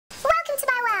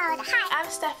I'm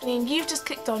Stephanie and you've just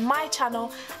clicked on my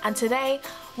channel, and today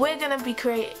I'm going to be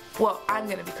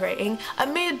creating a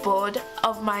mood board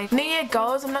of my New Year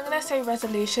goals. I'm not going to say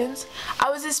resolutions. I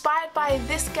was inspired by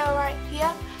this girl right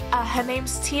here. Her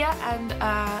name's Tia, and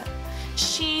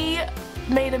she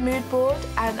made a mood board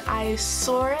and I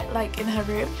saw it like in her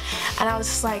room and I was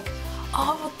just like,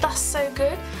 oh, that's so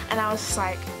good. And I was just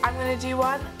like, I'm going to do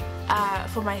one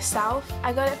for myself.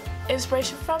 I got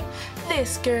inspiration from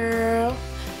this girl.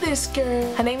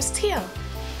 Her name's Tia.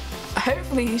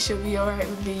 Hopefully she'll be alright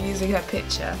with me using her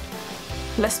picture.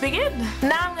 Let's begin.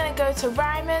 Now I'm going to go to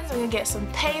Ryman's, I'm going to get some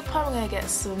paper, I'm going to get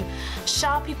some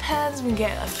Sharpie pens, I'm going to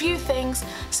get a few things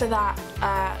so that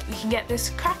we can get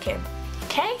this cracking.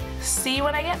 Okay, see you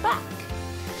when I get back.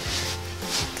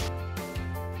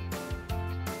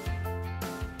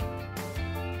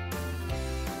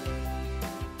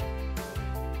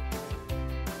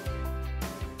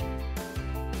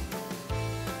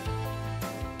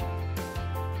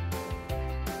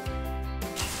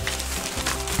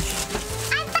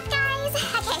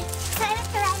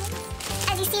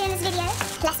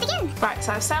 Let's begin. Right,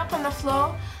 so I've set up on the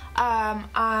floor.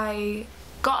 I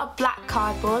got a black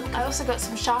cardboard. I also got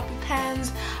some Sharpie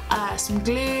pens, some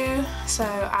glue. So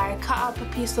I cut up a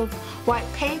piece of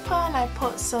white paper and I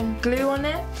put some glue on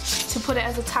it to put it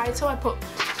as a title. I put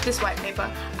this white paper.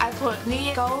 I put New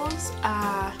Year goals,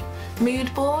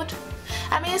 mood board.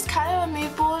 I mean, it's kind of a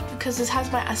mood board because it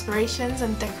has my aspirations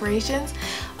and decorations.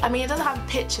 I mean, it doesn't have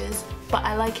pictures, but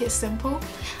I like it simple.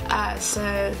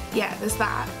 So yeah, there's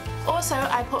that. Also,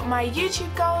 I put my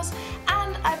YouTube goals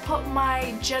and I put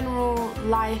my general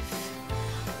life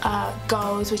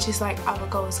goals, which is like other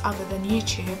goals other than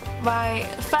YouTube. My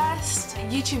first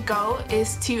YouTube goal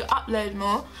is to upload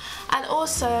more, and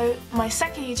also my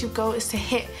second YouTube goal is to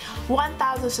hit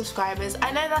 1,000 subscribers.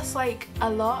 I know that's like a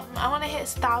lot. I want to hit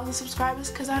 1,000 subscribers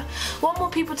because I want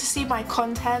more people to see my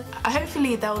content.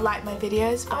 Hopefully they'll like my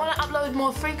videos. I want to upload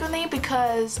more frequently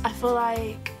because I feel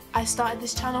like I started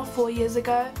this channel 4 years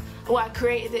ago. Well, I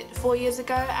created it 4 years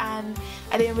ago and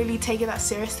I didn't really take it that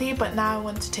seriously, but now I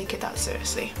want to take it that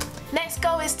seriously. Next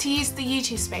goal is to use the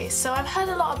YouTube space. So I've heard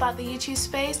a lot about the YouTube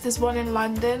space. There's one in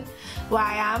London where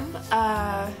I am.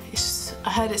 I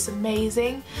heard it's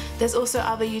amazing. There's also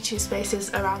other YouTube spaces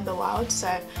around the world.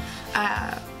 So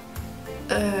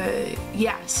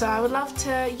yeah, so I would love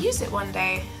to use it one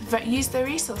day, use the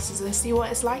resources and see what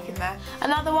it's like in there.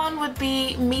 Another one would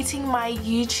be meeting my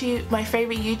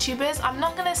favorite YouTubers. I'm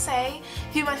not gonna say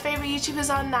who my favorite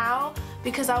YouTubers are now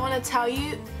because I want to tell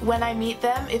you when I meet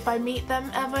them, if I meet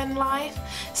them ever in life.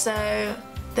 So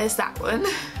there's that one.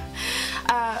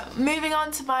 Moving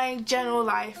on to my general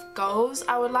life goals,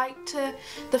 I would like to,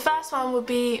 the first one would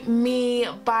be me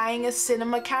buying a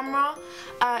cinema camera.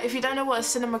 If you don't know what a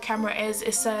cinema camera is,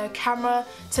 it's a camera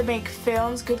to make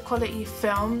films, good quality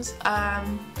films,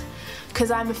 because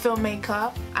I'm a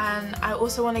filmmaker, and I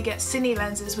also want to get cine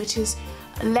lenses, which is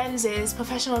lenses,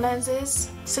 professional lenses,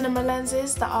 cinema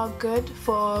lenses that are good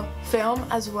for film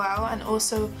as well, and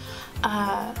also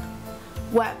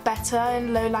work better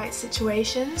in low light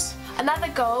situations. Another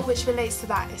goal which relates to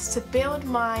that is to build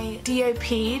my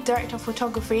DOP, director of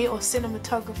photography, or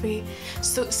cinematographer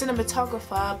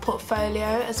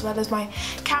portfolio, as well as my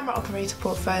camera operator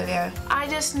portfolio. I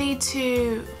just need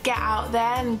to get out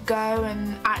there and go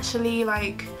and actually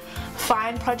like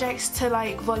find projects to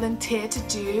like volunteer to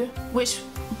do, which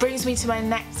brings me to my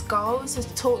next goal, is to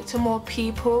talk to more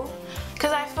people,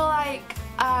 because I feel like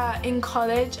in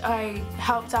college I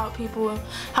helped out people,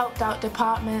 helped out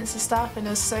departments and stuff, and it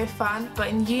was so fun, but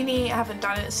in uni I haven't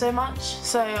done it so much,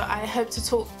 so I hope to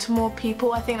talk to more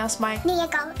people. I think that's my New Year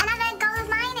goal. Another goal of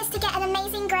mine is to get an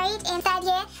amazing grade in 3rd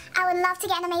year. I would love to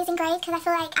get an amazing grade because I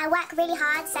feel like I work really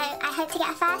hard, so I hope to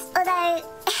get a first, although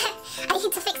I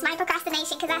need to fix my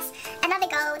procrastination because that's another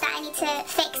goal that I need to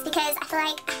fix, because I feel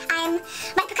like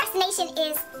my procrastination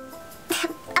is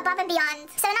above and beyond.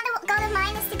 So another goal of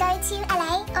mine is to go to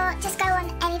LA, or just go on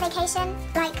any vacation,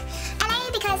 like LA,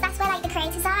 because that's where like the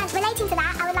creators are. And relating to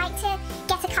that, I would like to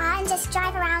get a car and just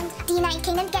drive around the United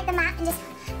Kingdom, get the map and just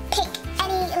pick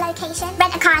any location,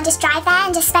 rent a car and just drive there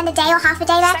and just spend a day or half a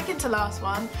day there. Second to last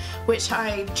one, which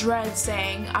I dread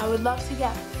saying, I would love to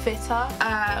get fitter,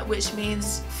 which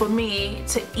means for me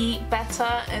to eat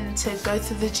better and to go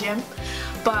to the gym,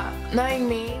 but knowing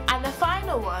me. And the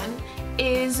final one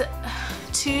is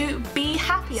to be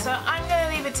happier. So I'm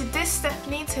going to leave it to this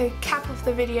Stephanie to cap off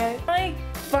the video. My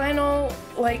final,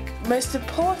 like, most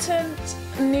important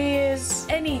New Year's,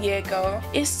 any year goal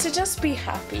is to just be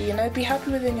happy, you know, be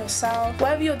happy within yourself.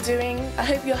 Whatever you're doing, I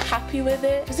hope you're happy with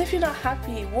it, because if you're not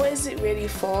happy, what is it really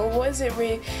for? What is it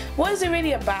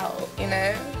really about, you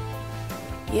know?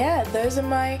 yeah, those are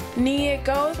my New Year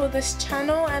goals for this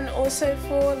channel and also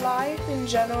for life in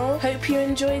general. Hope you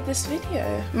enjoyed this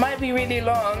video. Might be really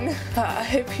long, but I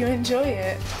hope you enjoy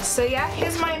it. So yeah,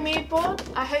 here's my mood board.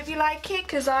 I hope you like it,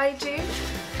 because I do.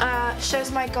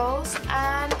 Shows my goals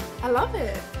and I love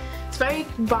it. It's very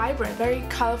vibrant, very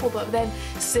colourful, but then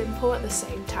simple at the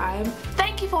same time.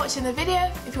 Thank you for watching the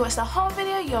video. If you watched the whole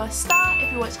video, you're a star.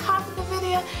 If you watched half of the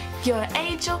video, you're an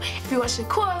angel. If you watched a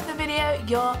quarter of the video,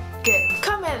 you're good.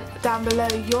 Comment down below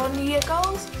your New Year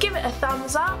goals. Give it a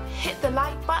thumbs up, hit the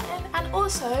like button, and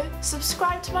also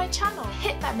subscribe to my channel.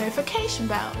 Hit that notification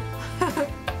bell.